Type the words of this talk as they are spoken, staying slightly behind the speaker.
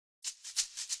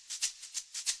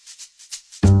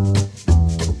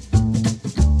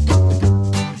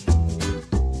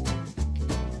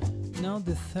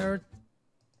the third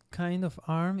kind of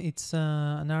arm, it's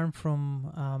an arm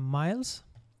from Miles.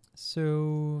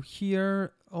 So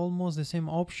here almost the same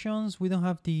options. We don't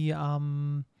have the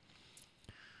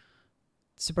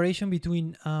separation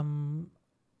between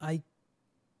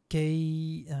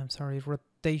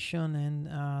rotation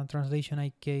and translation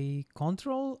IK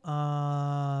control,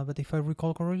 but if I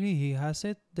recall correctly, he has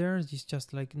it there. It's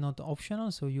just like not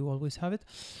optional, so you always have it.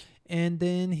 And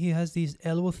then he has this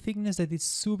elbow thickness that is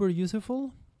super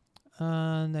useful,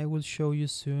 and I will show you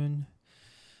soon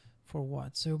for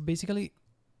what. So basically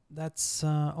that's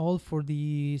all for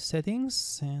the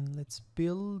settings, and let's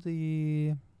build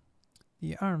the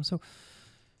arm. So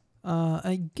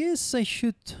I guess I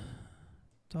should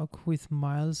talk with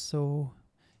Miles so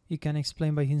he can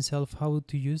explain by himself how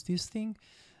to use this thing.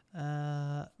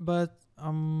 But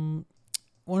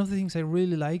one of the things I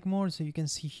really like more, so you can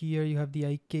see here you have the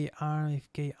IK arm,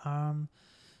 FK arm.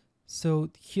 So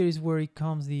here is where it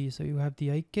comes so you have the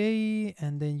IK,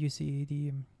 and then you see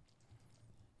the,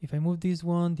 if I move this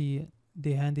one, the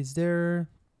hand is there.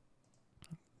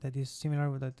 That is similar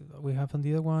with that we have on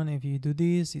the other one. If you do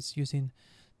this, it's using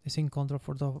the same control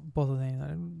for both of them.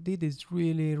 I did this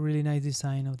really nice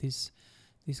design of this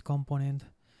component,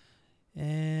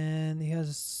 and it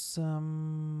has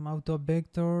some auto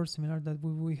vector similar that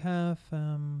we have,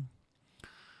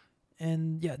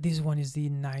 and yeah, this one is the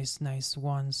nice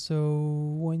one.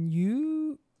 So when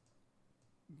you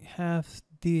have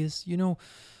this,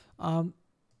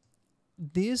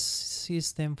 this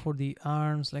system for the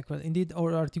arms, like indeed,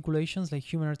 or articulations, like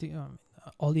human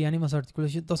all the animals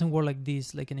articulation doesn't work like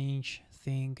this, like an inch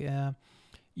thing.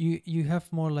 You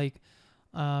have more like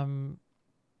oh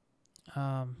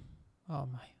my,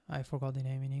 I forgot the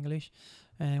name in English.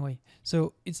 Anyway,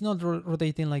 so it's not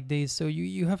rotating like this, so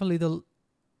you have a little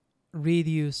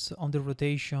radius on the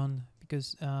rotation,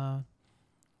 because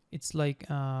it's like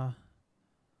oh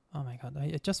my god,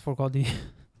 I just forgot the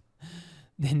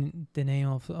the name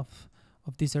of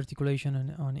this articulation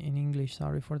in English.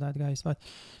 Sorry for that, guys. But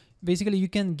basically you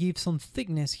can give some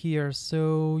thickness here,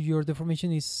 so your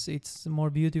deformation it's more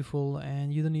beautiful,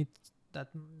 and you don't need that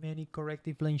many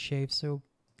corrective plane shapes. So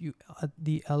you add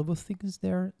the elbow thickness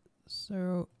there,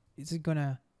 so it's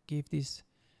gonna give this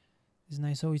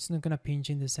nice, so it's not gonna pinch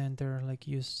in the center like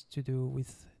used to do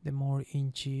with the more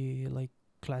inchy, like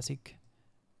classic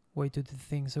way to do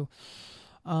things. So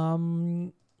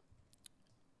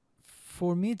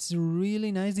for me it's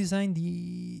really nice design,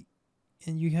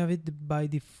 and you have it by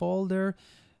default there.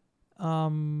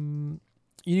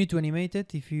 You need to animate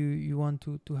it if you want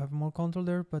to have more control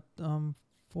there, but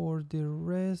for the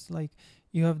rest, like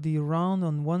you have the round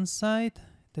on one side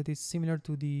that is similar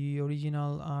to the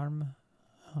original arm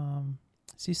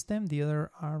system, the other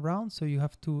are round, so you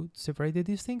have to separate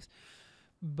these things,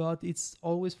 but it's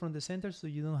always from the center, so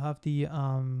you don't have the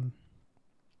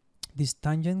these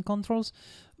tangent controls.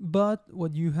 But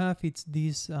what you have, it's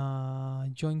this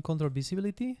joint control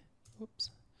visibility. Oops.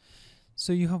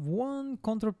 So you have one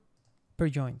control per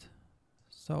joint,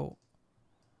 so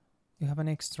you have an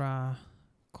extra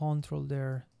control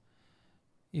there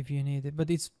if you need it, but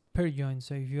it's per joint.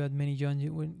 So if you add many joints,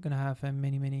 you're gonna have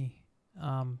many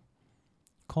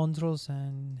controls,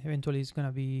 and eventually it's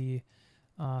gonna be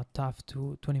tough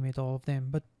to animate all of them,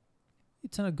 but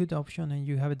it's a good option, and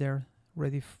you have it there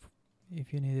ready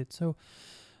if you need it. So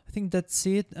I think that's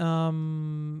it.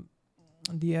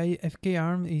 The FK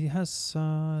arm, it has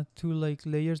two like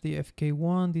layers, the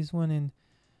FK1, this one,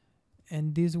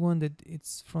 and this one that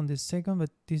it's from the second, but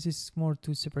this is more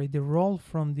to separate the roll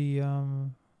from the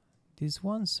this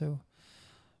one. So,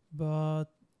 but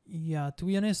yeah, to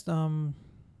be honest,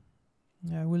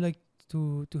 I would like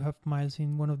to have Miles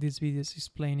in one of these videos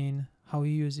explaining how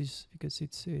he uses, because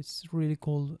it's really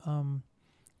cool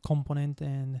component,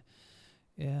 and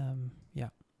yeah,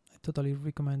 I totally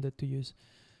recommend it to use.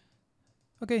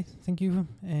 Okay, thank you,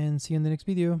 and see you in the next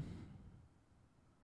video.